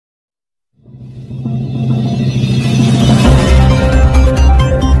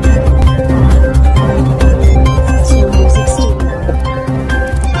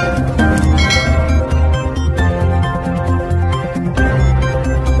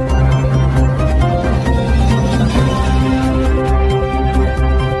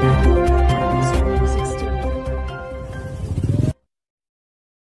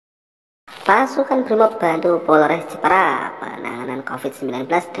Pasukan Brimob Bantu Polres Jepara penanganan Covid-19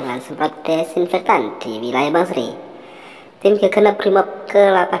 dengan semprot desinfektan di wilayah Bangsri. Tim Gegana Brimob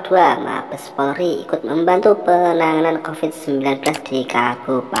Kelapa 2 Mabes Polri ikut membantu penanganan Covid-19 di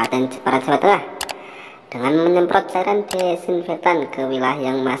Kabupaten Jepara, Jawa Tengah dengan menyemprot cairan desinfektan ke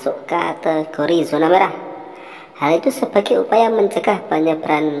wilayah yang masuk kategori zona merah. Hal itu sebagai upaya mencegah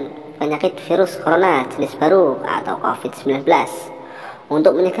penyebaran penyakit virus corona jenis baru atau Covid-19.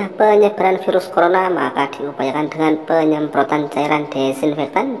 Untuk mencegah penyebaran virus corona, maka diupayakan dengan penyemprotan cairan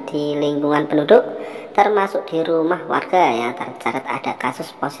desinfektan di lingkungan penduduk, termasuk di rumah warga yang tercatat ada kasus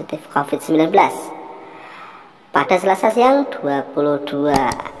positif Covid-19. Pada Selasa siang 22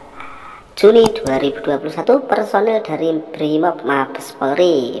 Juni 2021, personil dari Brimob Mabes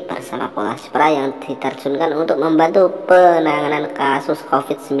Polri bersama Polres Jepara yang diterjunkan untuk membantu penanganan kasus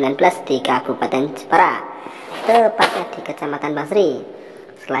Covid-19 di Kabupaten Jepara, tepatnya di Kecamatan Bangsri.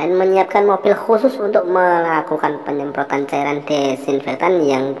 Selain menyiapkan mobil khusus untuk melakukan penyemprotan cairan desinfektan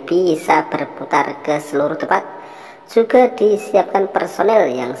yang bisa berputar ke seluruh tempat, juga disiapkan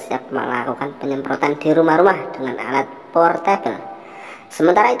personel yang siap melakukan penyemprotan di rumah-rumah dengan alat portable.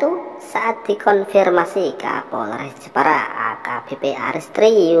 Sementara itu, saat dikonfirmasi Kapolres Jepara AKBP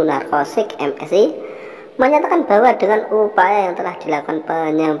Aristri Yunarkosik MSI menyatakan bahwa dengan upaya yang telah dilakukan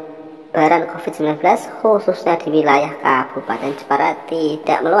penyebaran Covid-19 khususnya di wilayah Kabupaten Jepara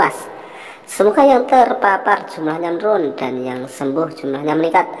tidak meluas. Semoga yang terpapar jumlahnya menurun dan yang sembuh jumlahnya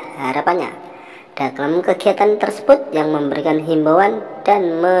meningkat harapannya. Dalam kegiatan tersebut yang memberikan himbauan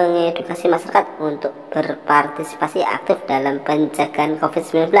dan mengedukasi masyarakat untuk berpartisipasi aktif dalam pencegahan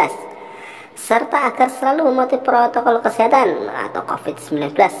Covid-19 serta agar selalu mematuhi protokol kesehatan atau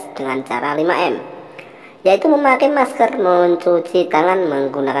Covid-19 dengan cara 5M, yaitu memakai masker, mencuci tangan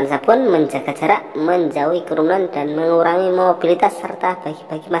menggunakan sabun, menjaga jarak, menjauhi kerumunan, dan mengurangi mobilitas serta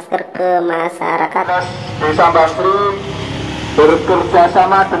bagi-bagi masker ke masyarakat. Desa Bangsri bekerja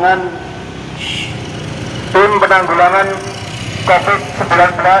sama dengan tim penanggulangan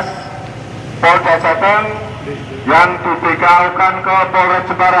Covid-19 Polda Jateng yang didekaukan ke Polres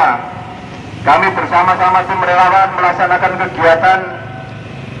Jepara. Kami bersama-sama tim relawan melaksanakan kegiatan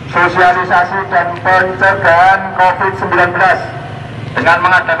sosialisasi dan pencegahan Covid-19 dengan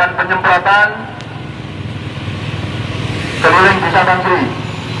mengadakan penyemprotan keliling desa Bangsri.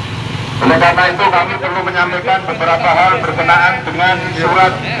 Oleh karena itu kami perlu menyampaikan beberapa hal berkenaan dengan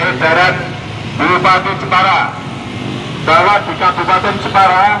surat edaran Bupati Jepara bahwa di Kabupaten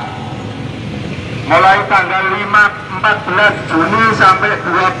Jepara mulai tanggal 14 Juni sampai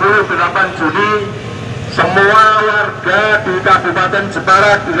 28 Juni semua warga di Kabupaten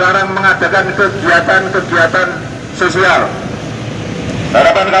Jepara dilarang mengadakan kegiatan-kegiatan sosial.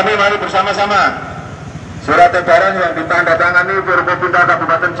 Harapan kami mari bersama-sama surat edaran yang ditandatangani Forkopimda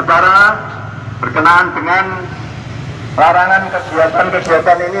Kabupaten Jepara berkenaan dengan larangan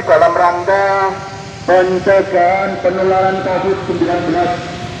kegiatan-kegiatan ini dalam rangka pencegahan penularan Covid-19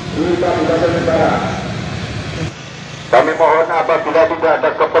 di Kabupaten Jepara. Kami mohon apabila tidak ada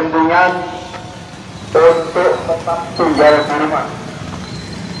kepentingan untuk tetap tinggal di rumah.